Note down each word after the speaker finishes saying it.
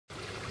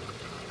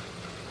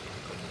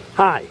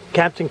Hi,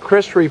 Captain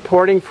Chris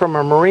reporting from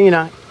a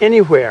marina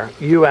anywhere,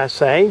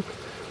 USA.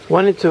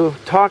 Wanted to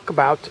talk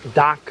about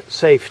dock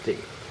safety.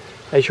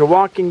 As you're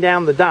walking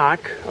down the dock,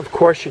 of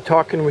course you're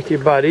talking with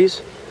your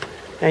buddies,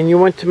 and you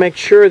want to make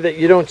sure that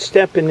you don't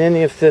step in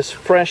any of this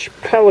fresh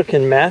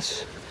pelican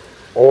mess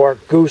or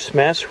goose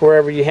mess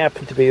wherever you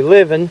happen to be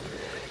living.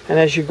 And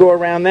as you go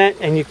around that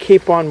and you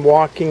keep on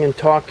walking and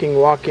talking,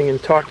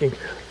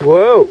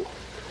 whoa!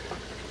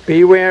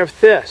 Beware of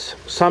this.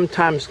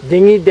 Sometimes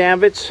dinghy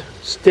davits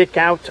stick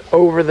out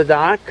over the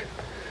dock,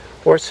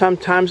 or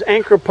sometimes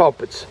anchor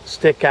pulpits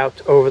stick out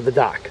over the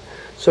dock.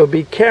 So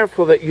be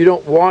careful that you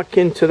don't walk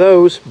into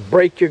those,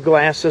 break your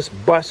glasses,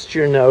 bust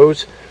your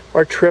nose,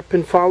 or trip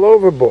and fall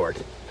overboard.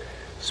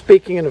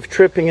 Speaking of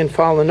tripping and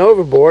falling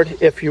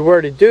overboard, if you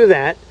were to do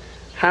that,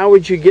 how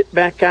would you get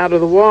back out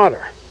of the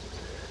water?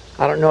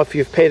 I don't know if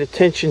you've paid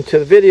attention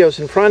to the videos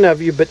in front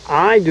of you, but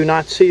I do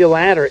not see a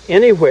ladder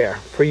anywhere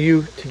for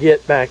you to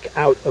get back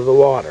out of the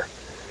water.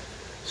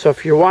 So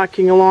if you're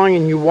walking along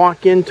and you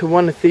walk into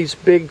one of these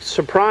big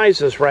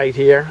surprises right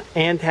here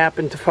and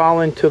happen to fall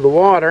into the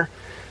water,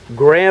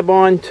 grab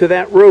on to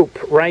that rope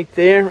right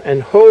there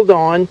and hold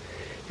on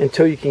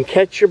until you can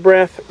catch your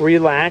breath,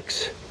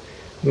 relax,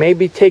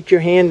 maybe take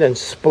your hand and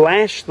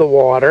splash the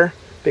water,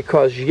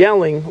 because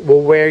yelling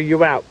will wear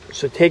you out.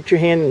 So take your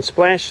hand and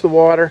splash the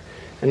water,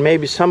 and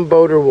maybe some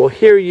boater will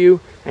hear you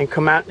and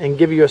come out and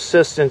give you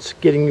assistance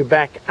getting you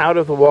back out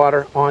of the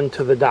water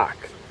onto the dock.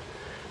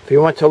 If you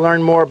want to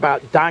learn more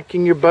about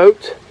docking your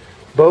boat,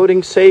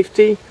 boating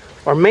safety,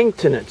 or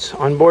maintenance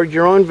on board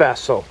your own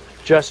vessel,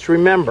 just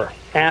remember,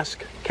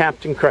 ask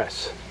Captain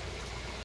Chris.